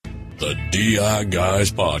The DI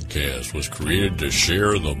Guys podcast was created to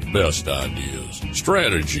share the best ideas,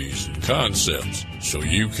 strategies, and concepts so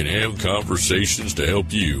you can have conversations to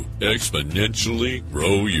help you exponentially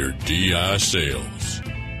grow your DI sales.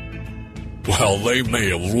 While they may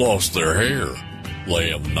have lost their hair, they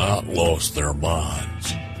have not lost their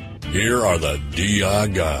minds. Here are the DI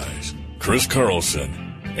Guys, Chris Carlson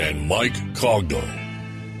and Mike Cogdell.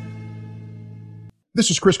 This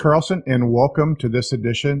is Chris Carlson, and welcome to this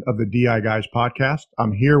edition of the DI Guys podcast.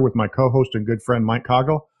 I'm here with my co-host and good friend, Mike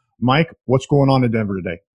Cogdell. Mike, what's going on in Denver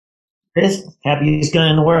today? Chris, happiest guy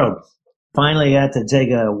in the world. Finally got to take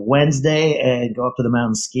a Wednesday and go up to the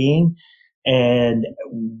mountain skiing. And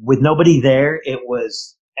with nobody there, it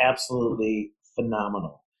was absolutely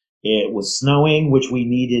phenomenal. It was snowing, which we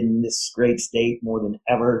need in this great state more than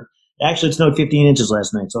ever. Actually, it snowed 15 inches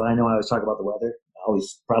last night, so I know I always talk about the weather.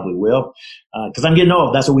 Always probably will, because I'm getting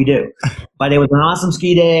old. That's what we do. But it was an awesome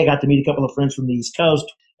ski day. I got to meet a couple of friends from the East Coast.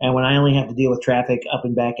 And when I only have to deal with traffic up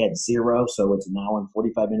and back at 0, so it's an hour and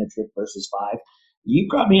 45-minute trip versus 5, you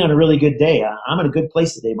got me on a really good day. I'm in a good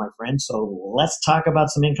place today, my friend. So let's talk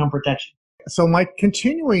about some income protection. So, Mike,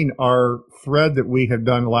 continuing our thread that we have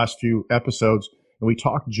done the last few episodes, and we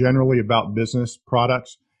talked generally about business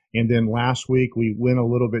products. And then last week, we went a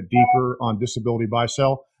little bit deeper on disability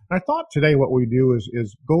buy-sell. I thought today what we do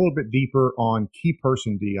is go a little bit deeper on key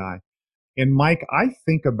person DI. And Mike, I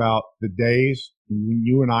think about the days when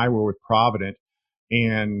you and I were with Provident,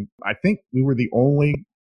 and I think we were the only,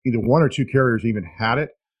 either one or two carriers even had it,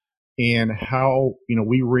 and how,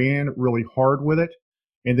 we ran really hard with it.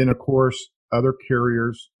 And then, of course, other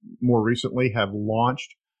carriers more recently have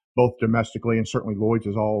launched both domestically, and certainly Lloyd's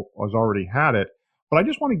has already had it. But I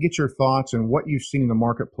just want to get your thoughts on what you've seen in the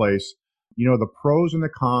marketplace, the pros and the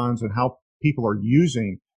cons, and how people are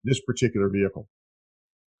using this particular vehicle.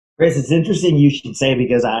 Chris, it's interesting you should say,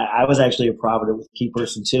 because I was actually a Provident with Key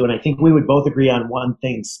Person too, and I think we would both agree on one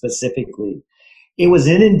thing specifically. It was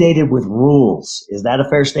inundated with rules. Is that a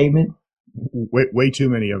fair statement? Way too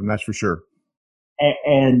many of them, that's for sure.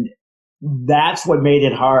 And that's what made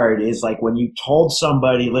it hard, is like when you told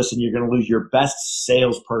somebody, listen, you're going to lose your best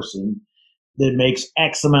salesperson that makes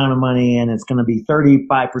X amount of money, and it's going to be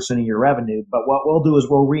 35% of your revenue. But what we'll do is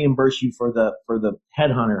we'll reimburse you for the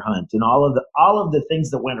headhunter hunt and all of the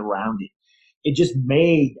things that went around it. It just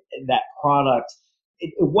made that product.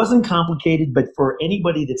 It wasn't complicated, but for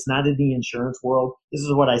anybody that's not in the insurance world, this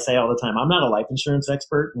is what I say all the time. I'm not a life insurance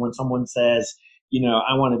expert. When someone says,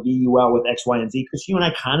 I want to VUL with X, Y, and Z, because you and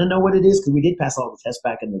I kind of know what it is, because we did pass all the tests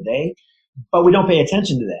back in the day, but we don't pay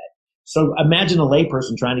attention to that. So imagine a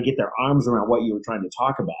layperson trying to get their arms around what you were trying to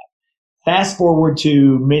talk about. Fast forward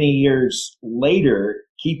to many years later,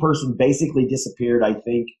 Key Person basically disappeared. I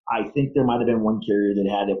think there might have been one carrier that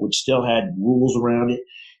had it, which still had rules around it.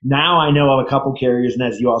 Now I know of a couple carriers, and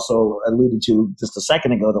as you also alluded to just a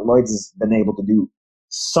second ago, that Lloyd's has been able to do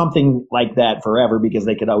something like that forever because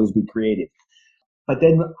they could always be creative. But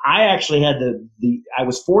then I actually had I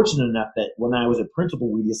was fortunate enough that when I was a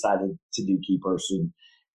principal, we decided to do Key Person.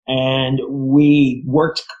 And we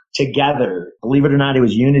worked together. Believe it or not, it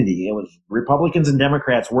was unity. It was Republicans and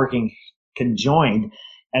Democrats working conjoined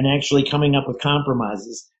and actually coming up with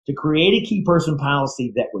compromises to create a key person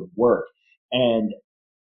policy that would work. And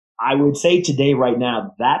I would say today, right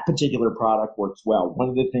now, that particular product works well. One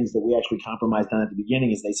of the things that we actually compromised on at the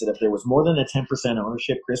beginning is they said if there was more than a 10%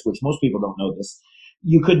 ownership, Chris, which most people don't know this,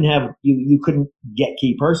 you couldn't get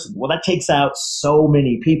key person. Well, that takes out so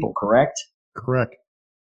many people, correct? Correct.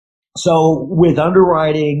 So with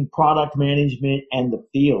underwriting, product management, and the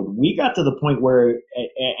field, we got to the point where,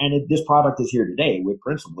 this product is here today with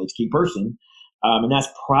Principal. It's Key Person. And that's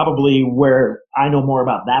probably where I know more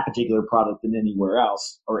about that particular product than anywhere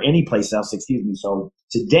else, or any place else, excuse me. So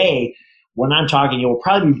today, when I'm talking, you'll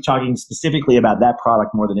probably be talking specifically about that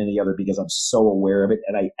product more than any other, because I'm so aware of it,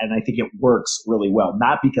 and I think it works really well.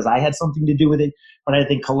 Not because I had something to do with it, but I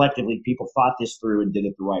think collectively people thought this through and did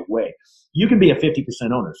it the right way. You can be a 50%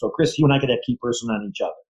 owner. So Chris, you and I could have Key Person on each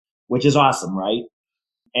other, which is awesome, right?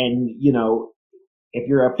 And if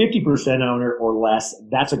you're a 50% owner or less,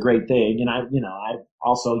 that's a great thing. And I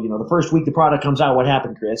also, the first week the product comes out, what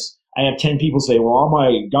happened, Chris? I have 10 people say, well, all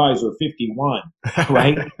my guys are 51,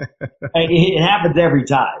 right? It happens every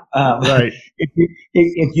time. Right.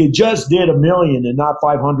 If you just did $1 million and not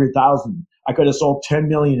 500,000, I could have sold 10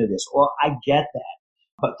 million of this. Well, I get that.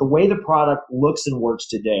 But the way the product looks and works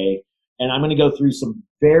today, and I'm going to go through some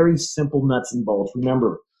very simple nuts and bolts.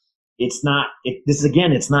 Remember, it's not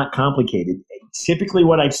complicated. Typically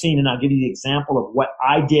what I've seen, and I'll give you the example of what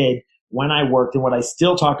I did when I worked and what I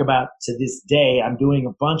still talk about to this day. I'm doing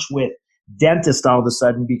a bunch with dentists all of a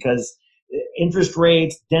sudden because interest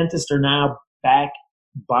rates, dentists are now back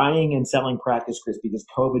buying and selling practice, Chris, because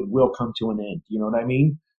COVID will come to an end. You know what I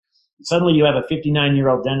mean? Suddenly you have a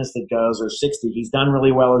 59-year-old dentist that goes, or 60, he's done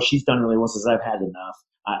really well or she's done really well, says, I've had enough.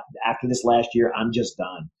 After this last year, I'm just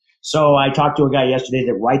done. So I talked to a guy yesterday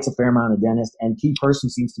that writes a fair amount of dentists, and Key Person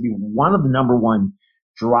seems to be one of the number one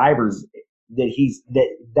drivers that is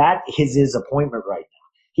his appointment right now.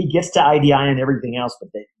 He gets to IDI and everything else, but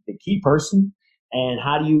the Key Person and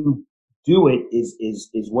how do you do it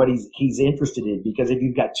is what he's interested in, because if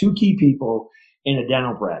you've got two key people in a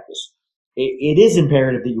dental practice, it is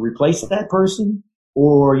imperative that you replace that person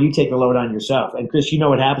or you take the load on yourself. And Chris, you know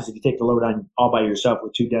what happens if you take the load on all by yourself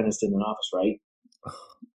with two dentists in an office, right?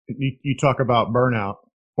 You talk about burnout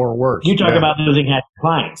or worse. You talk about losing happy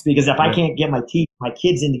clients, because if I can't get my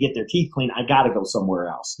kids in to get their teeth cleaned, I got to go somewhere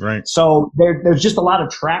else. Right. So there's just a lot of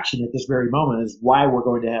traction at this very moment, is why we're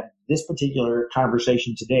going to have this particular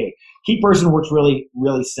conversation today. Key Person works really,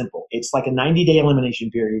 really simple. It's like a 90-day elimination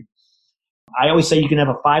period. I always say you can have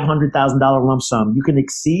a $500,000 lump sum. You can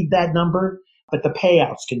exceed that number, but the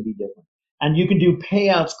payouts can be different. And you can do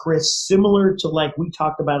payouts, Chris, similar to like we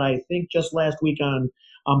talked about, I think, just last week on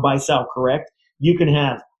Buy Sell, correct? You can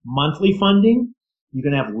have monthly funding. You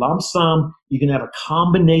can have lump sum. You can have a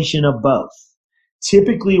combination of both.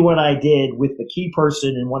 Typically what I did with the Key Person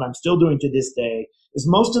and what I'm still doing to this day is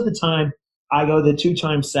most of the time I go the 2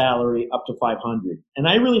 times salary up to 500. And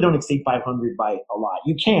I really don't exceed 500 by a lot.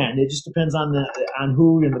 You can. It just depends on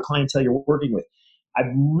who and the clientele you're working with.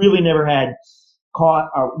 I've really never had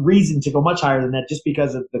a reason to go much higher than that, just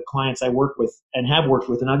because of the clients I work with and have worked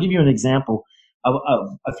with. And I'll give you an example of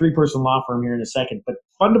a 3-person law firm here in a second. But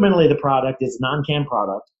fundamentally, the product is a non-can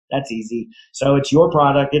product. That's easy. So it's your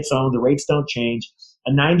product. It's owned. The rates don't change.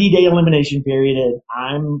 A 90-day elimination period.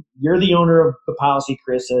 And you're the owner of the policy,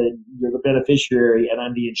 Chris. And you're the beneficiary, and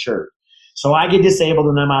I'm the insured. So I get disabled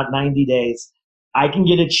and I'm out 90 days. I can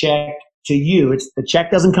get a check to you. The check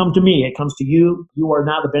doesn't come to me. It comes to you. You are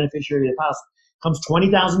now the beneficiary of the policy. It comes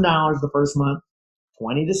 $20,000 the first month,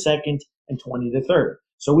 $20,000 the second, and $20,000 the third.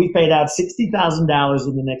 So we paid out $60,000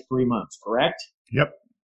 in the next 3 months, correct? Yep.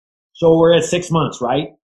 So we're at 6 months, right?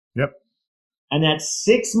 Yep. And that's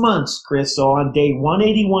 6 months, Chris. So on day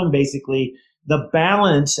 181, basically, the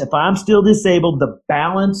balance, if I'm still disabled, the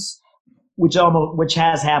balance, which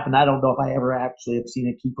has happened. I don't know if I ever actually have seen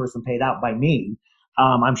a Key Person paid out by me.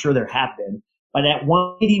 I'm sure there have been. But at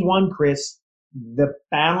 181, Chris, the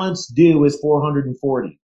balance due is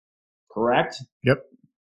 440, correct? Yep.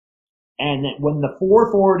 And when the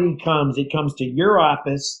 440 comes, it comes to your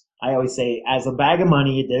office. I always say, as a bag of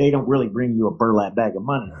money, they don't really bring you a burlap bag of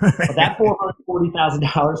money. But that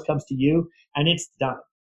 $440,000 comes to you, and it's done.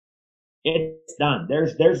 It's done.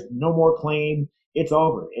 There's no more claim. It's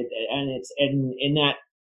over. And in that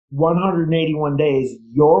 181 days,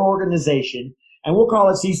 your organization, and we'll call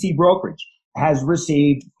it CC Brokerage, has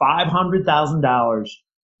received $500,000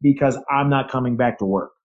 because I'm not coming back to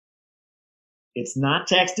work. It's not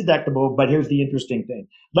tax deductible, but here's the interesting thing.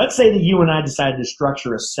 Let's say that you and I decided to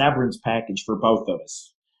structure a severance package for both of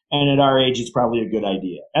us. And at our age, it's probably a good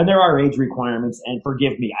idea. And there are age requirements, and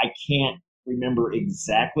forgive me, I can't remember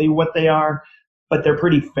exactly what they are, but they're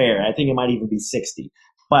pretty fair. I think it might even be 60.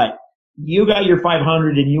 But you got your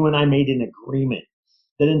 500 and you and I made an agreement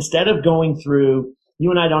that instead of going through, you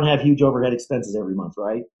and I don't have huge overhead expenses every month,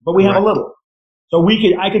 right? But we have a little. So we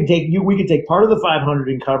could take part of the 500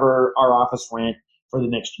 and cover our office rent for the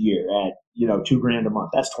next year at, $2,000 a month.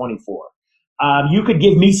 That's 24. You could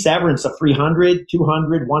give me severance of 300,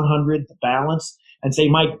 200, 100, the balance, and say,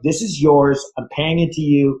 Mike, this is yours. I'm paying it to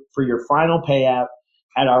you for your final payout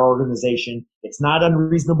at our organization. It's not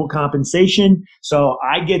unreasonable compensation. So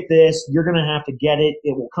I get this. You're going to have to get it.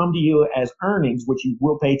 It will come to you as earnings, which you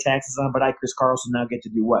will pay taxes on. But I, Chris Carlson, now get to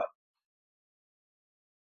do what?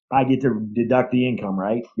 I get to deduct the income,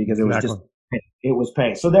 right? Because it was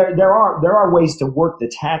paid. So there are ways to work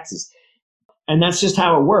the taxes. And that's just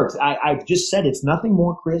how it works. I've just said it's nothing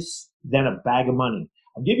more, Chris, than a bag of money.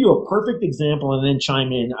 I'll give you a perfect example and then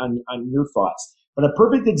chime in on your thoughts. But a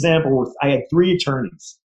perfect example was I had 3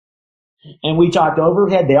 attorneys. And we talked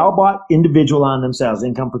overhead. They all bought individual on themselves,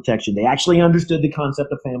 income protection. They actually understood the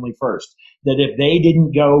concept of family first. That if they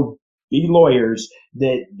didn't go be lawyers,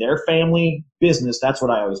 that their family business, that's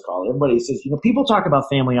what I always call it. Everybody says, people talk about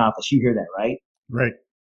family office. You hear that, right? Right.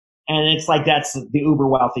 And it's like that's the uber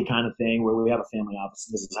wealthy kind of thing where we have a family office.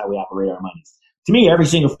 This is how we operate our monies. To me, every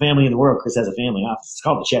single family in the world, Chris, has a family office. It's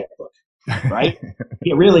called a checkbook, right?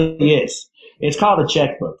 It really is. It's called a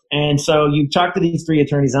checkbook. And so you talk to these three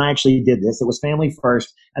attorneys, and I actually did this. It was family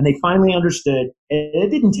first, and they finally understood.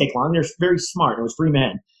 It didn't take long. They're very smart. It was three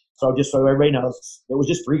men. So just so everybody knows, it was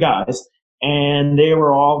just three guys. And they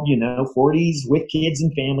were all, 40s with kids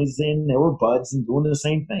and families, and they were buds and doing the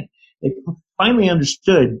same thing. They finally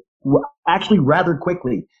understood, actually rather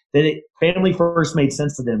quickly, that family first made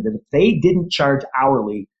sense to them, that if they didn't charge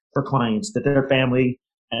hourly for clients, that their family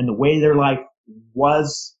and the way their life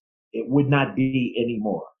was, it would not be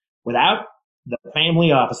anymore. Without the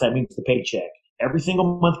family office, that means the paycheck, every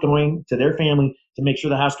single month going to their family to make sure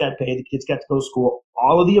the house got paid, the kids got to go to school,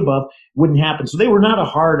 all of the above wouldn't happen. So they were not a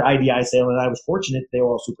hard IDI sale, and I was fortunate they were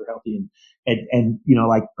all super healthy and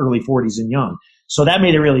like early 40s and young. So that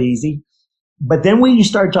made it really easy. But then when you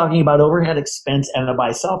start talking about overhead expense and a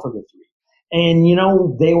buy sell for the three, and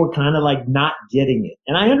they were kind of like not getting it.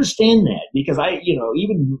 And I understand that because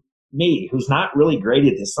even me, who's not really great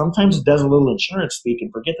at this, sometimes does a little insurance speak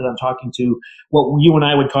and forget that I'm talking to what you and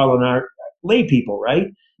I would call in our lay people, right?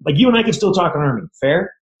 Like you and I could still talk Army,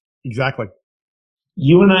 fair? Exactly.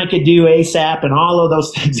 You and I could do ASAP and all of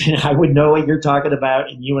those things, and I would know what you're talking about,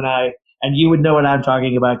 and you would know what I'm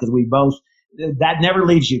talking about because we both, that never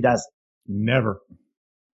leaves you, does it? Never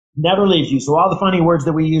leaves you. So all the funny words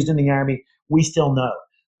that we used in the Army, we still know.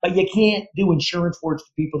 But you can't do insurance words to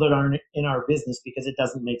people that aren't in our business because it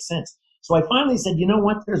doesn't make sense. So I finally said, you know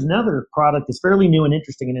what? There's another product that's fairly new and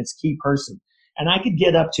interesting, and it's Key Person. And I could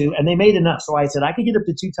get up to, and they made enough. So I said, I could get up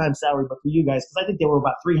to 2 times salary, but for you guys, because I think they were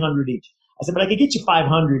about 300 each. I said, but I could get you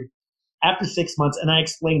 500 after 6 months. And I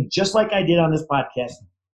explained, just like I did on this podcast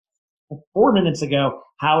 4 minutes ago,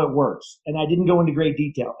 how it works. And I didn't go into great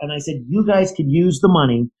detail. And I said, you guys could use the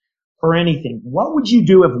money for anything. What would you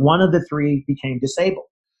do if one of the three became disabled?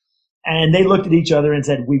 And they looked at each other and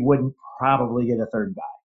said, we wouldn't probably get a third guy.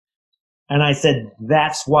 And I said,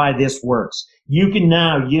 that's why this works. You can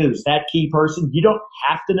now use that Key Person. You don't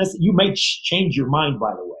have to necessarily, you may change your mind,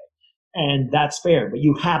 by the way, and that's fair, but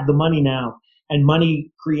you have the money now, and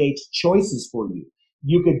money creates choices for you.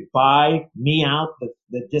 You could buy me out,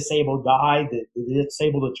 the disabled guy, the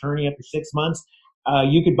disabled attorney after 6 months.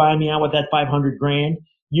 You could buy me out with that $500,000.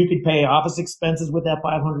 You could pay office expenses with that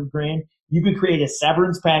 $500,000. You could create a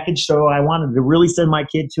severance package. So I wanted to really send my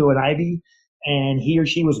kid to an Ivy, and he or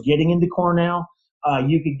she was getting into Cornell.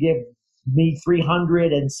 You could give me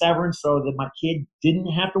 $300 in severance so that my kid didn't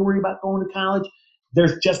have to worry about going to college.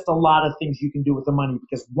 There's just a lot of things you can do with the money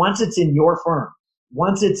because once it's in your firm,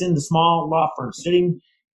 once it's in the small law firm, sitting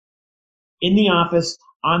in the office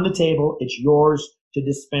on the table, it's yours to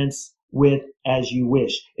dispense with as you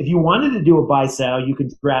wish. If you wanted to do a buy sell, you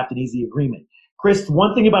could draft an easy agreement. Chris,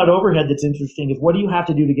 one thing about overhead that's interesting is what do you have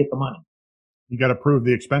to do to get the money? You got to prove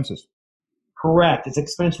the expenses. Correct. It's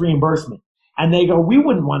expense reimbursement. And they go, we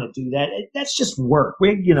wouldn't want to do that. That's just work.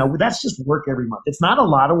 That's just work every month. It's not a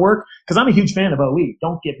lot of work because I'm a huge fan of OE.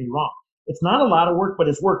 Don't get me wrong. It's not a lot of work, but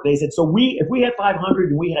it's work. They said, so if we had 500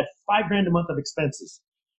 and we had $5,000 a month of expenses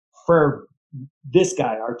for this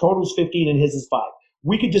guy, our total's 15 and his is 5.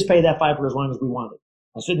 We could just pay that 5 for as long as we wanted.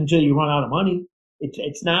 I said, until you run out of money,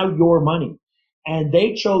 it's now your money. And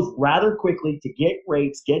they chose rather quickly to get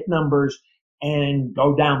rates, get numbers, and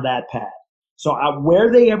go down that path. So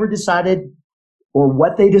where they ever decided or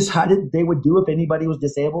what they decided they would do if anybody was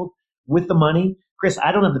disabled with the money, Chris,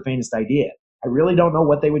 I don't have the faintest idea. I really don't know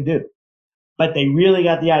what they would do. But they really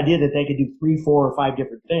got the idea that they could do 3, 4, or 5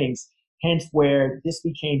 different things, hence where this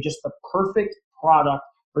became just the perfect product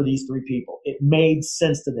for these three people. It made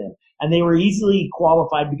sense to them. And they were easily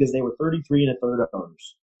qualified because they were 33 and a third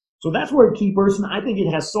owners. So that's where Key Person, I think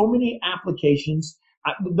it has so many applications.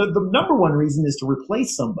 The number one reason is to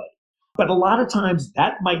replace somebody. But a lot of times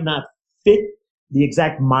that might not fit the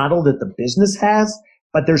exact model that the business has,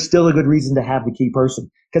 but there's still a good reason to have the Key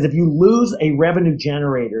Person. Because if you lose a revenue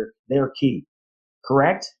generator, they're key.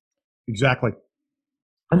 Correct? Exactly.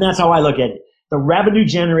 And that's how I look at it. The revenue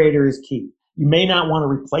generator is key. You may not want to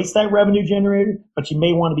replace that revenue generator, but you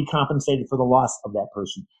may want to be compensated for the loss of that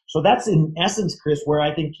person. So that's in essence, Chris, where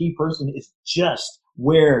I think Key Person is just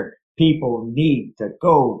where people need to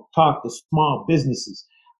go talk to small businesses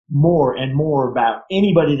more and more about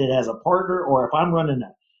anybody that has a partner, or if I'm running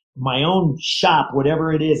my own shop,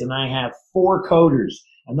 whatever it is, and I have 4 coders,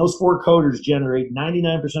 and those 4 coders generate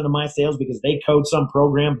 99% of my sales because they code some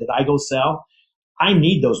program that I go sell. I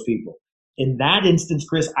need those people. In that instance,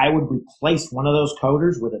 Chris, I would replace one of those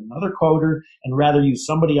coders with another coder and rather use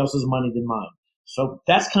somebody else's money than mine. So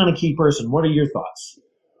that's kind of Key Person. What are your thoughts?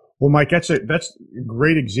 Well, Mike, that's a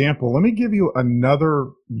great example. Let me give you another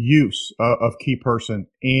use of Key Person.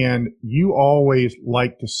 And you always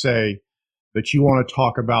like to say that you want to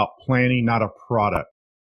talk about planning, not a product.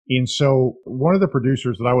 And so one of the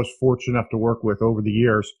producers that I was fortunate enough to work with over the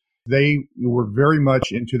years, they were very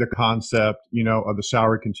much into the concept, of the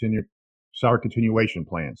salary continuation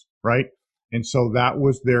plans, right? And so that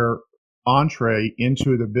was their entree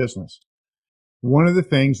into the business. One of the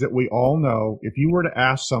things that we all know, if you were to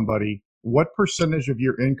ask somebody, what percentage of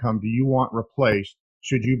your income do you want replaced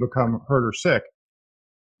should you become hurt or sick?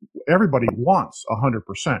 Everybody wants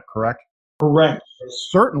 100%, correct? Correct.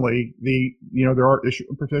 Certainly, there are issue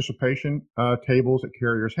and participation tables that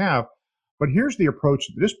carriers have, but here's the approach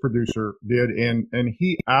that this producer did, and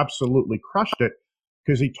he absolutely crushed it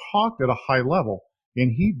because he talked at a high level,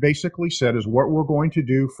 and he basically said, "Is what we're going to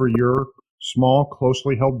do for your small,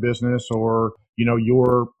 closely held business or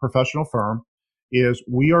your professional firm is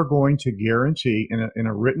we are going to guarantee in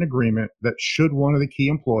a written agreement that should one of the key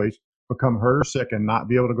employees become hurt or sick and not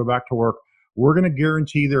be able to go back to work, we're going to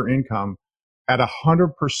guarantee their income at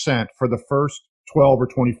 100% for the first 12 or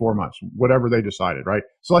 24 months, whatever they decided, right?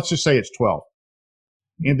 So let's just say it's 12.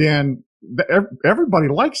 And then everybody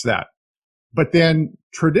likes that. But then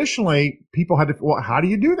traditionally, people had to, well, how do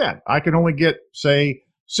you do that? I can only get, say,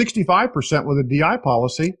 65% with a DI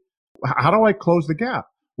policy. How do I close the gap?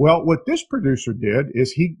 Well, what this producer did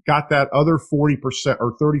is he got that other 40%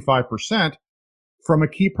 or 35% from a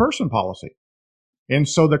key person policy. And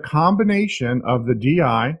so the combination of the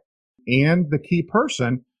DI and the key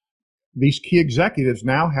person, these key executives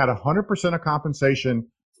now had 100% of compensation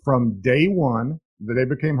from day one that they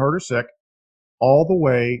became hurt or sick, all the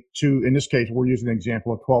way to, in this case, we're using an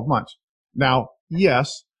example of 12 months. Now,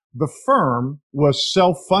 yes, the firm was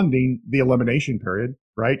self-funding the elimination period,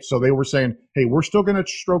 right? So they were saying, hey, we're still going to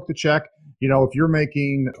stroke the check. If you're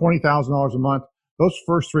making $20,000 a month, those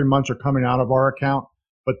first 3 months are coming out of our account.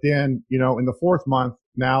 But then, in the fourth month,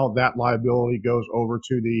 now that liability goes over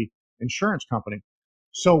to the insurance company.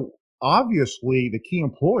 So obviously the key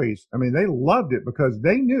employees, they loved it because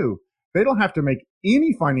they knew they don't have to make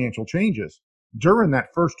any financial changes during that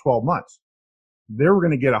first 12 months. They were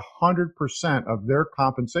going to get 100% of their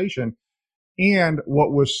compensation. And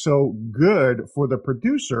what was so good for the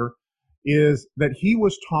producer is that he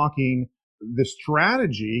was talking the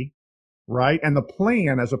strategy, right, and the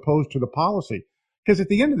plan as opposed to the policy. Because at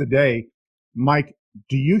the end of the day, Mike,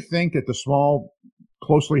 do you think that the small,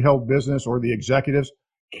 closely held business or the executives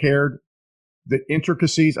cared the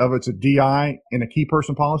intricacies of it's a DI and a key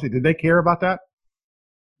person policy? Did they care about that?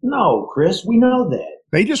 No, Chris, we know that.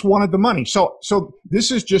 They just wanted the money. So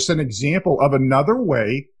this is just an example of another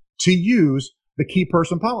way to use the key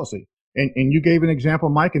person policy. And you gave an example,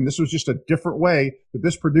 Mike, and this was just a different way that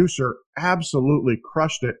this producer absolutely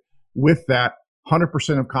crushed it with that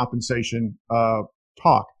 100% of compensation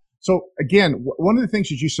talk. So again, one of the things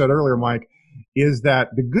that you said earlier, Mike, is that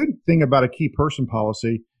the good thing about a key person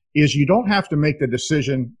policy is you don't have to make the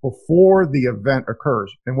decision before the event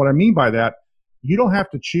occurs. And what I mean by that, you don't have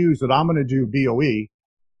to choose that I'm going to do BOE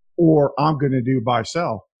or I'm going to do buy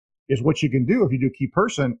sell. Is what you can do if you do key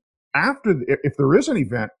person after, if there is an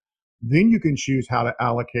event, then you can choose how to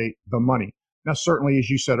allocate the money. Now, certainly, as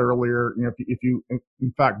you said earlier, if you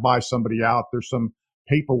in fact buy somebody out, there's some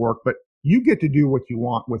paperwork, but you get to do what you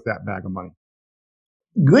want with that bag of money.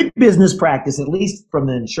 Good business practice, at least from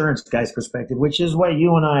the insurance guy's perspective, which is what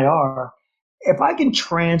you and I are. If I can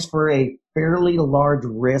transfer a fairly large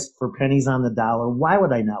risk for pennies on the dollar, why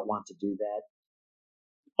would I not want to do that?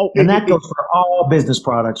 And that goes for all business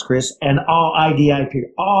products, Chris, and all IDIP,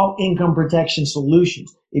 all income protection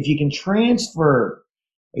solutions. If you can transfer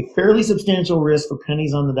a fairly substantial risk for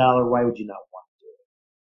pennies on the dollar, why would you not want to do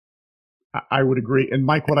it? I would agree. And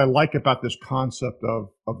Mike, what I like about this concept of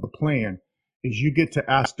the plan is you get to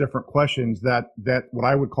ask different questions that what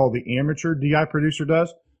I would call the amateur DI producer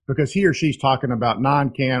does, because he or she's talking about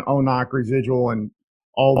non-can, ONOC, residual, and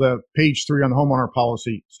all the page 3 on the homeowner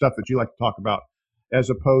policy stuff that you like to talk about, as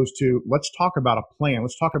opposed to let's talk about a plan.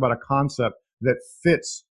 Let's talk about a concept that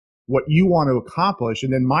fits what you want to accomplish.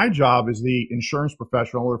 And then my job as the insurance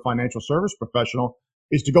professional or financial service professional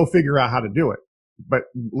is to go figure out how to do it. But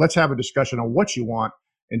let's have a discussion on what you want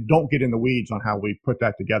and don't get in the weeds on how we put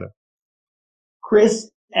that together.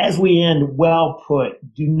 Chris, as we end, well put.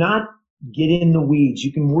 Do not get in the weeds.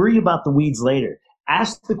 You can worry about the weeds later.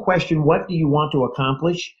 Ask the question, what do you want to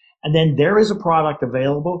accomplish? And then there is a product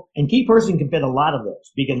available, and key person can fit a lot of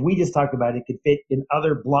those because we just talked about it could fit in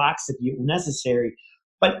other blocks if necessary.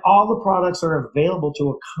 But all the products are available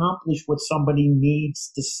to accomplish what somebody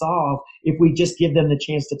needs to solve if we just give them the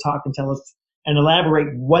chance to talk and tell us and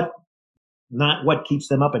elaborate not what keeps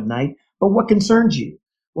them up at night, but what concerns you.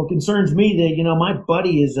 What concerns me that, my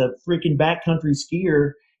buddy is a freaking backcountry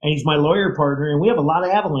skier and he's my lawyer partner, and we have a lot of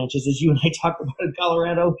avalanches, as you and I talked about in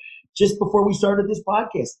Colorado just before we started this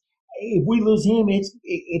podcast. If we lose him,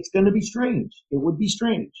 it's going to be strange. It would be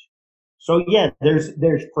strange. So yeah, there's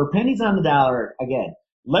for pennies on the dollar, again,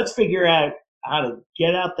 let's figure out how to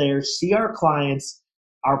get out there, see our clients,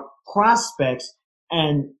 our prospects,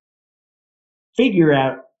 and figure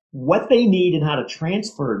out what they need and how to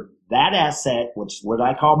transfer that asset, which is what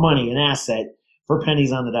I call money, an asset, for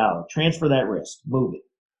pennies on the dollar. Transfer that risk. Move it.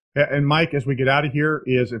 And Mike, as we get out of here,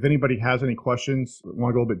 is if anybody has any questions,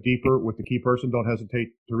 want to go a bit deeper with the key person, don't hesitate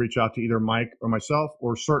to reach out to either Mike or myself,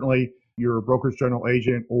 or certainly your broker's general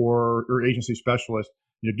agent or your agency specialist.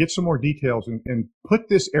 You get some more details and put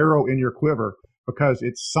this arrow in your quiver, because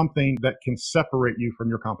it's something that can separate you from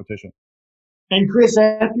your competition. And Chris,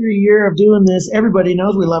 after a year of doing this, everybody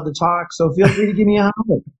knows we love to talk, so feel free to give me a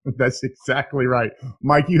holler. That's exactly right.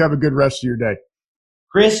 Mike, you have a good rest of your day.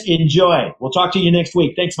 Chris, enjoy. We'll talk to you next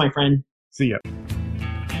week. Thanks, my friend. See ya.